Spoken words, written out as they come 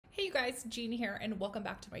you guys, Gina here, and welcome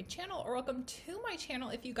back to my channel, or welcome to my channel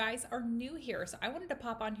if you guys are new here. So I wanted to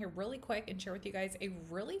pop on here really quick and share with you guys a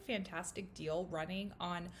really fantastic deal running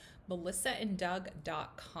on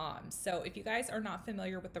melissaanddoug.com. So if you guys are not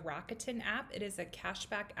familiar with the Rakuten app, it is a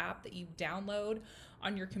cashback app that you download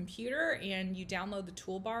on your computer, and you download the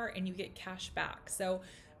toolbar and you get cash back. So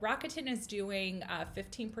Rakuten is doing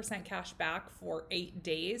 15% cash back for 8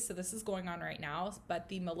 days. So this is going on right now, but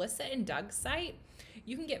the Melissa and Doug site,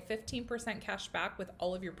 you can get 15% cash back with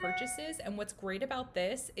all of your purchases. And what's great about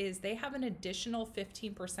this is they have an additional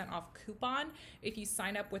 15% off coupon if you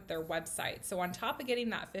sign up with their website. So on top of getting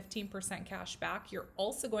that 15% cash back, you're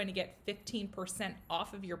also going to get 15%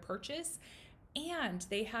 off of your purchase. And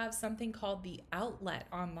they have something called the outlet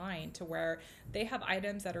online, to where they have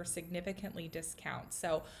items that are significantly discounted.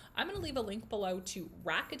 So I'm going to leave a link below to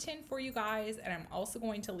Rakuten for you guys, and I'm also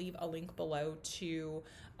going to leave a link below to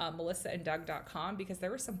melissaanddoug.com, because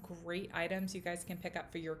there are some great items you guys can pick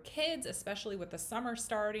up for your kids, especially with the summer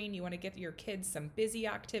starting. You want to get your kids some busy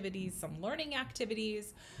activities, some learning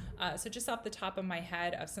activities. So just off the top of my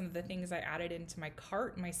head of some of the things I added into my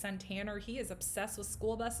cart, my son Tanner, he is obsessed with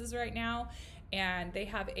school buses right now. And they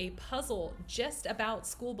have a puzzle just about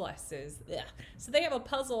school buses. Ugh. So they have a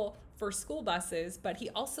puzzle for school buses, but he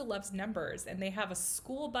also loves numbers, and they have a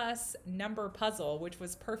school bus number puzzle, which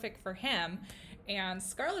was perfect for him. And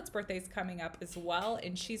Scarlett's birthday is coming up as well,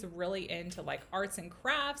 and she's really into like arts and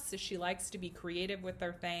crafts, so she likes to be creative with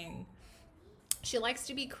her thing. She likes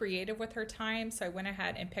to be creative with her time, so I went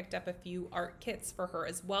ahead and picked up a few art kits for her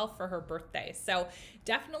as well for her birthday. So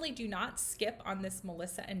definitely do not skip on this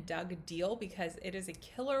Melissa and Doug deal, because it is a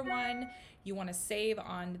killer one. You want to save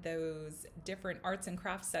on those different arts and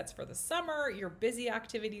crafts sets for the summer, your busy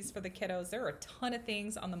activities for the kiddos. There are a ton of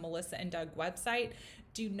things on the Melissa and Doug website.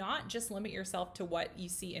 Do not just limit yourself to what you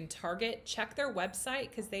see in Target. Check their website,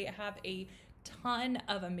 because they have a ton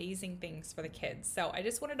of amazing things for the kids. So I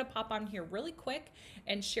just wanted to pop on here really quick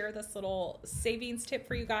and share this little savings tip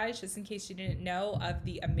for you guys, just in case you didn't know of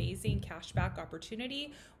the amazing cashback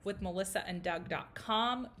opportunity with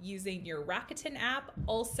melissaanddoug.com using your Rakuten app,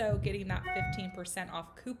 also getting that 15%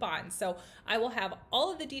 off coupon. So I will have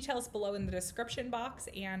all of the details below in the description box,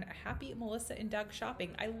 and happy Melissa and Doug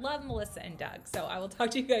shopping. I love Melissa and Doug. So I will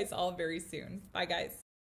talk to you guys all very soon. Bye guys.